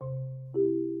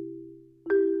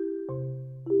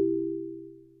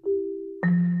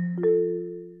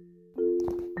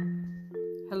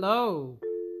Hello.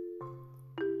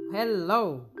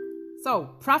 So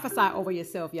prophesy over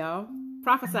yourself, y'all.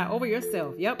 Prophesy over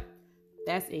yourself. Yep.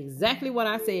 That's exactly what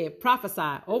I said.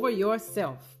 Prophesy over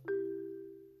yourself.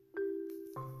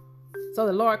 So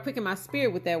the Lord quickened my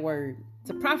spirit with that word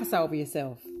to prophesy over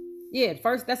yourself. Yeah,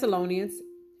 1 Thessalonians,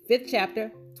 5th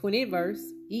chapter, 20th verse,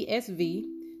 ESV.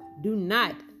 Do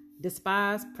not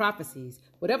despise prophecies.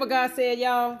 Whatever God said,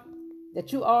 y'all,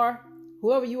 that you are,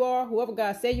 whoever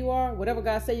God said you are, whatever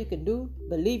God said you can do,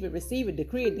 believe it, receive it,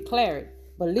 decree it, declare it.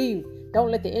 Believe. Don't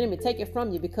let the enemy take it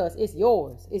from you because it's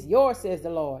yours. It's yours, says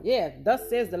the Lord. Yeah, thus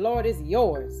says the Lord, is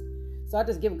yours. So I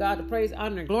just give God the praise,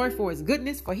 honor, and glory for his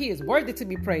goodness, for he is worthy to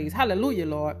be praised. Hallelujah,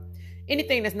 Lord.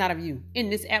 Anything that's not of you in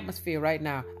this atmosphere right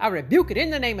now, I rebuke it in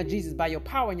the name of Jesus by your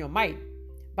power and your might,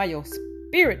 by your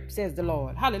spirit, says the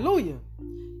Lord. Hallelujah.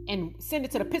 And send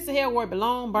it to the pits of hell where it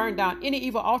belongs. Burn down any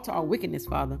evil altar or wickedness,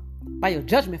 Father, by your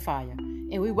judgment fire.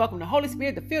 And we welcome the Holy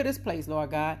Spirit to fill this place,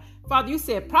 Lord God. Father, you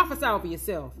said prophesy over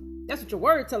yourself. That's what your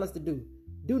word tells us to do.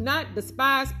 Do not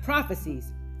despise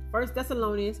prophecies. 1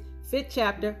 Thessalonians, 5th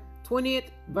chapter,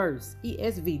 20th verse,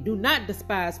 ESV. Do not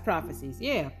despise prophecies.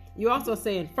 Yeah. You also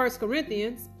say in 1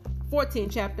 Corinthians,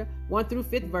 14th chapter, 1 through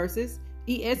 5th verses,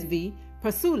 ESV.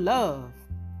 Pursue love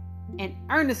and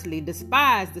earnestly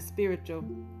desire the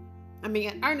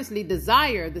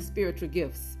spiritual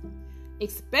gifts,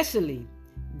 especially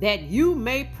that you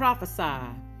may prophesy.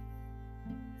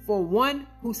 For one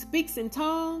who speaks in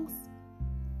tongues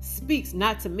speaks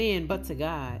not to men but to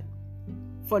God.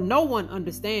 For no one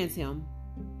understands him,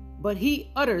 but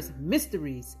he utters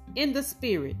mysteries in the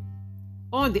spirit.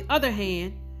 On the other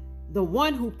hand, the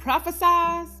one who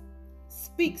prophesies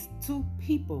speaks to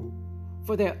people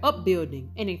for their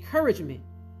upbuilding and encouragement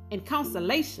and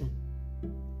consolation.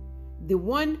 The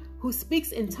one who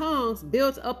speaks in tongues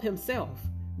builds up himself,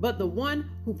 but the one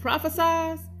who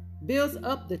prophesies builds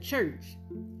up the church.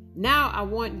 Now I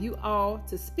want you all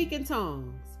to speak in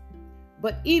tongues,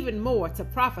 but even more to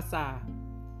prophesy.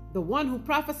 The one who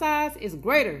prophesies is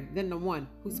greater than the one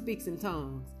who speaks in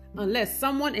tongues, unless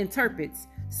someone interprets,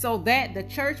 so that the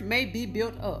church may be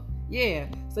built up. Yeah,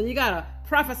 so you gotta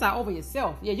prophesy over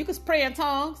yourself. Yeah, you can pray in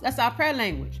tongues. That's our prayer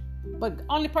language. But the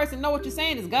only person know what you're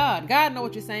saying is God. God know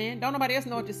what you're saying. Don't nobody else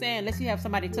know what you're saying unless you have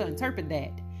somebody to interpret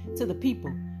that to the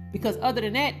people. Because other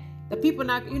than that, the people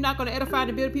you're not going to edify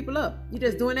and build people up. You're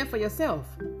just doing that for yourself,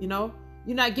 you know.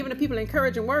 You're not giving the people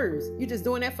encouraging words. You're just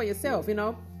doing that for yourself, you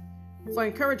know, for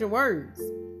encouraging words.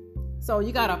 So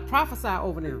you got to prophesy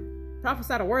over them.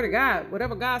 Prophesy the word of God.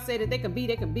 Whatever God said that they can be,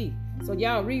 they can be. So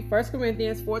y'all read 1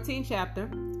 Corinthians 14th chapter,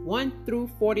 1 through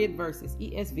 40th verses,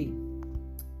 ESV.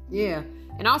 Yeah.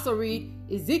 And also read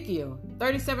Ezekiel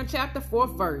 37th chapter,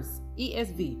 4th verse,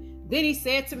 ESV. Then he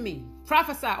said to me,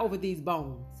 prophesy over these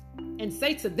bones and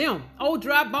say to them, O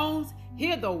dry bones,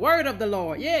 hear the word of the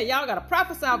Lord. Yeah, y'all got to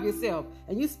prophesy of yourself.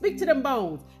 And you speak to them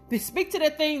bones. Speak to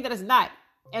the thing that is not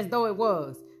as though it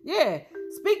was. Yeah,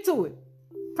 speak to it.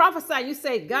 Prophesy. You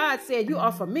say, God said you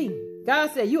are for me.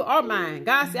 God said you are mine.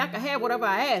 God said I can have whatever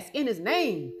I ask in his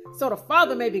name, so the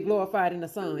Father may be glorified in the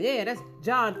Son. Yeah, that's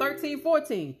John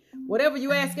 13:14. Whatever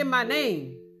you ask in my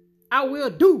name, I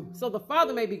will do, so the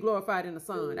Father may be glorified in the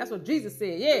Son. That's what Jesus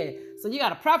said. Yeah. So you got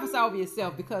to prophesy over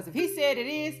yourself, because if he said it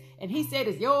is, and he said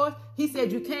it's yours, he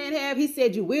said you can have, he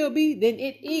said you will be, then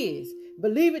it is.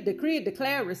 Believe it, decree it,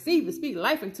 declare it, receive it, speak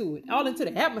life into it, all into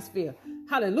the atmosphere.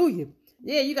 Hallelujah.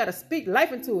 Yeah, you got to speak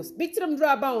life into it. Speak to them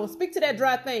dry bones. Speak to that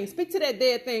dry thing. Speak to that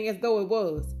dead thing as though it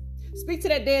was. Speak to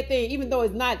that dead thing, even though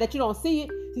it's not, that you don't see it.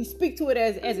 You speak to it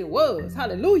as it was.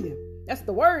 Hallelujah. That's what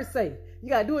the words say. You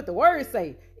got to do what the words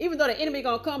say. Even though the enemy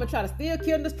going to come and try to steal,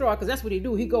 kill, and destroy, because that's what he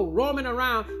do. He go roaming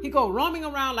around. He go roaming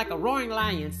around like a roaring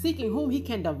lion, seeking whom he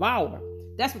can devour.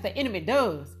 That's what the enemy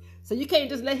does. So you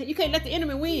can't let the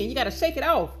enemy win. You got to shake it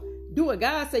off. Do what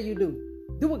God said you do.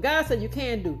 Do what God said you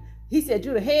can do. He said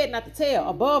you're the head, not the tail,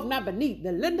 above, not beneath,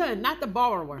 the lender and not the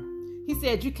borrower. He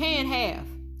said you can have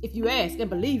if you ask and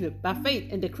believe it by faith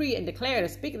and decree it and declare it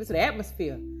and speak it into the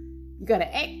atmosphere. You got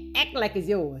to act like it's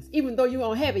yours, even though you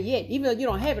don't have it yet, even though you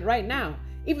don't have it right now,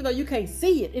 even though you can't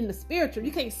see it in the spiritual.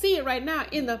 You can't see it right now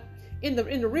in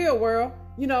the real world,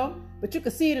 you know, but you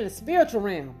can see it in the spiritual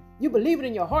realm. You believe it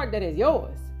in your heart that it's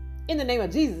yours. In the name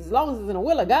of Jesus, as long as it's in the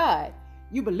will of God,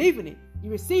 you believe in it.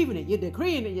 You're receiving it. You're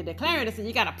decreeing it. You're declaring it. And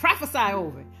you got to prophesy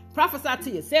over it. Prophesy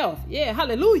to yourself. Yeah.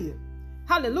 Hallelujah.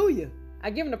 Hallelujah.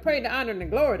 I give him the praise, the honor, and the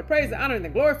glory. The praise, the honor, and the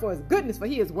glory for his goodness, for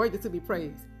he is worthy to be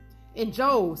praised. In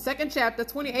Job, 2nd chapter,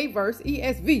 28th verse,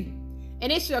 ESV.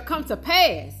 And it shall come to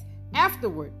pass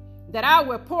afterward that I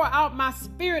will pour out my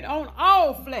spirit on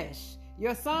all flesh.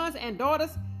 Your sons and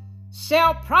daughters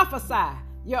shall prophesy.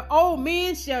 Your old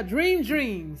men shall dream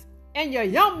dreams, and your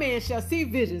young men shall see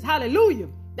visions. Hallelujah.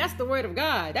 That's the word of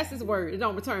God. That's his word. It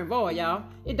don't return void, y'all.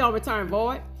 It don't return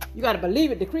void. You got to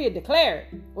believe it, decree it, declare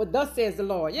it. What thus says the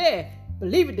Lord. Yeah.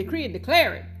 Believe it, decree it,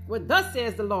 declare it. What thus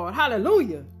says the Lord.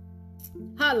 Hallelujah.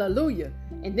 Hallelujah.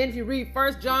 And then if you read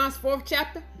 1 John's 4th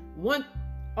chapter, one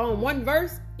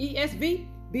verse, ESV,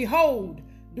 behold,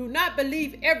 do not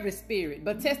believe every spirit,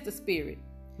 but test the spirit.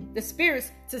 The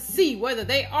spirits to see whether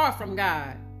they are from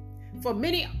God. For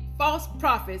many false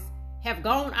prophets have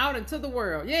gone out into the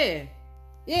world. Yeah.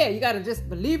 Yeah, you got to just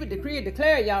believe it, decree it,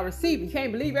 declare it, y'all receive it. You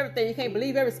can't believe everything. You can't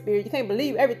believe every spirit. You can't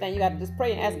believe everything. You got to just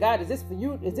pray and ask God, is this for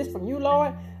you? Is this from you,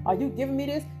 Lord? Are you giving me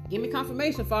this? Give me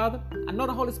confirmation, Father. I know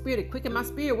the Holy Spirit quicken my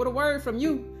spirit with a word from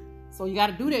you. So you got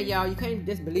to do that, y'all. You can't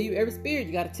just believe every spirit.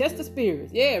 You got to test the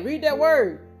spirits. Yeah, read that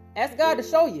word. Ask God to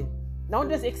show you. Don't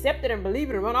just accept it and believe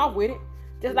it and run off with it.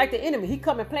 Just like the enemy. He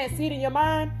come and plant seed in your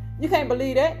mind. You can't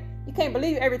believe that. You can't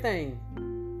believe everything.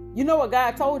 You know what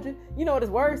God told you. You know what his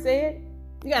word said.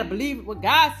 You got to believe what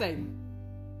God said.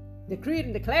 Decree it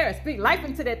and declare it. Speak life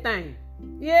into that thing.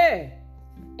 Yeah.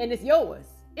 And it's yours.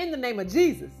 In the name of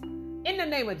Jesus. In the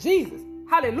name of Jesus.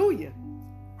 Hallelujah.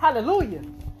 Hallelujah.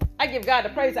 I give God the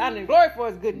praise, honor, and glory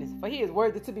for his goodness. For he is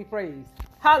worthy to be praised.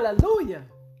 Hallelujah.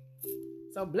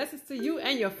 So blessings to you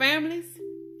and your families.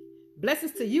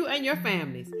 Blessings to you and your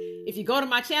families. If you go to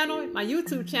my channel, my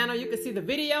YouTube channel, you can see the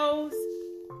videos.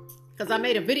 Because I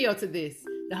made a video to this.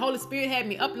 The Holy Spirit had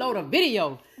me upload a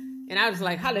video. And I was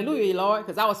like, hallelujah, Lord.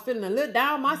 Because I was feeling a little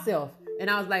down myself. And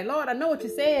I was like, Lord, I know what you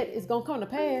said is going to come to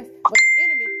pass. But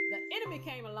the enemy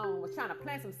came along, was trying to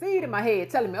plant some seed in my head,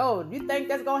 telling me, oh, you think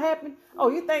that's going to happen? Oh,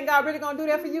 you think God really going to do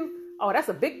that for you? Oh, that's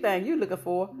a big thing you looking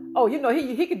for. Oh, you know,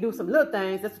 he could do some little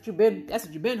things. That's what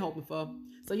you've been hoping for.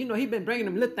 So, you know, he been bringing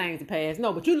them little things to pass.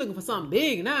 No, but you looking for something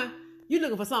big now. You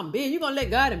looking for something big. You going to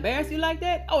let God embarrass you like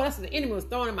that? Oh, that's what the enemy was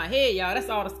throwing in my head, y'all. That's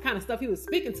all the kind of stuff he was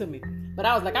speaking to me. But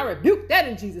I was like, I rebuke that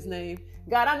in Jesus' name.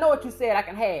 God, I know what you said I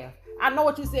can have. I know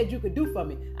what you said you could do for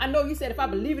me. I know you said if I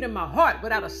believe it in my heart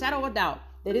without a shadow of doubt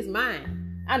that it's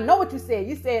mine. I know what you said.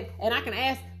 You said, and I can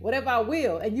ask whatever I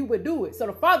will, and you would do it. So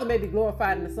the Father may be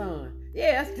glorified in the Son.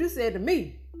 Yeah, that's what you said to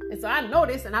me. And so I know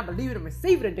this, and I believe it and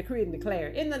receive it and decree it and declare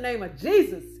it. In the name of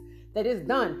Jesus, that it's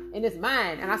done, and it's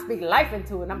mine, and I speak life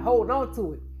into it, and I'm holding on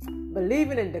to it.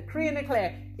 Believing and decree and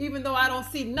declare, even though I don't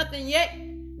see nothing yet,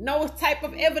 no type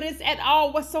of evidence at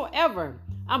all whatsoever.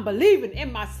 I'm believing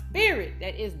in my spirit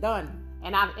that it's done,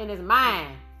 and it's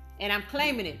mine, and I'm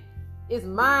claiming it. It's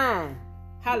mine.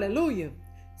 Hallelujah.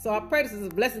 So I pray this is a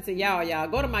blessing to y'all. Y'all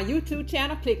go to my YouTube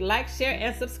channel, click like, share,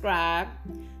 and subscribe.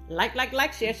 Like,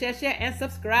 share, and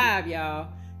subscribe, y'all.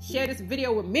 Share this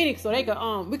video with many so they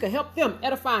can we can help them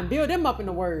edify and build them up in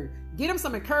the word. Give them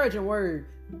some encouraging word.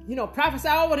 You know, prophesy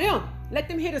over them. Let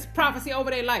them hear this prophecy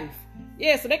over their life.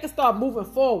 Yeah, so they can start moving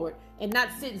forward and not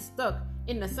sitting stuck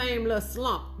in the same little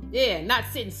slump. Yeah, not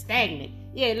sitting stagnant.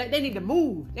 Yeah, they need to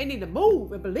move. They need to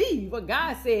move and believe what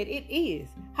God said it is.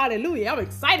 Hallelujah. I'm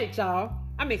excited, y'all.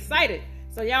 I'm excited.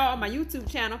 So y'all on my YouTube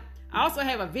channel, I also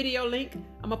have a video link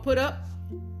I'm going to put up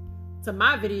to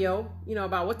my video, you know,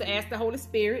 about what to ask the Holy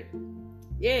Spirit.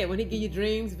 Yeah, when he give you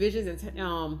dreams, visions,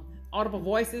 and audible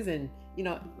voices, and, you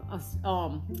know,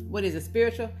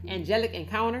 spiritual, angelic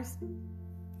encounters.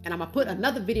 And I'm going to put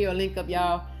another video link up,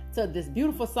 y'all, to this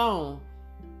beautiful song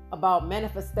about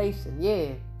manifestation.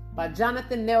 Yeah, by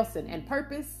Jonathan Nelson, and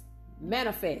Purpose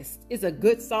Manifest. It's a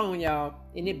good song, y'all.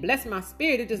 And it blessed my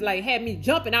spirit. It just like had me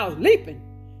jumping. I was leaping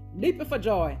for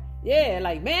joy. Yeah,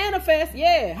 like manifest.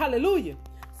 Yeah, hallelujah.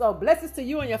 So blessings to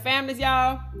you and your families,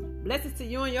 y'all. Blessings to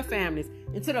you and your families.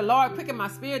 And to the Lord, quicken my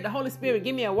spirit, the Holy Spirit,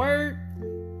 give me a word.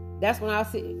 That's when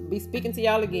I'll be speaking to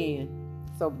y'all again.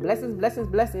 So blessings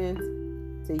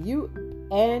to you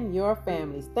and your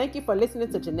families. Thank you for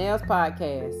listening to Janelle's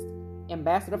podcast,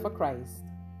 Ambassador for Christ.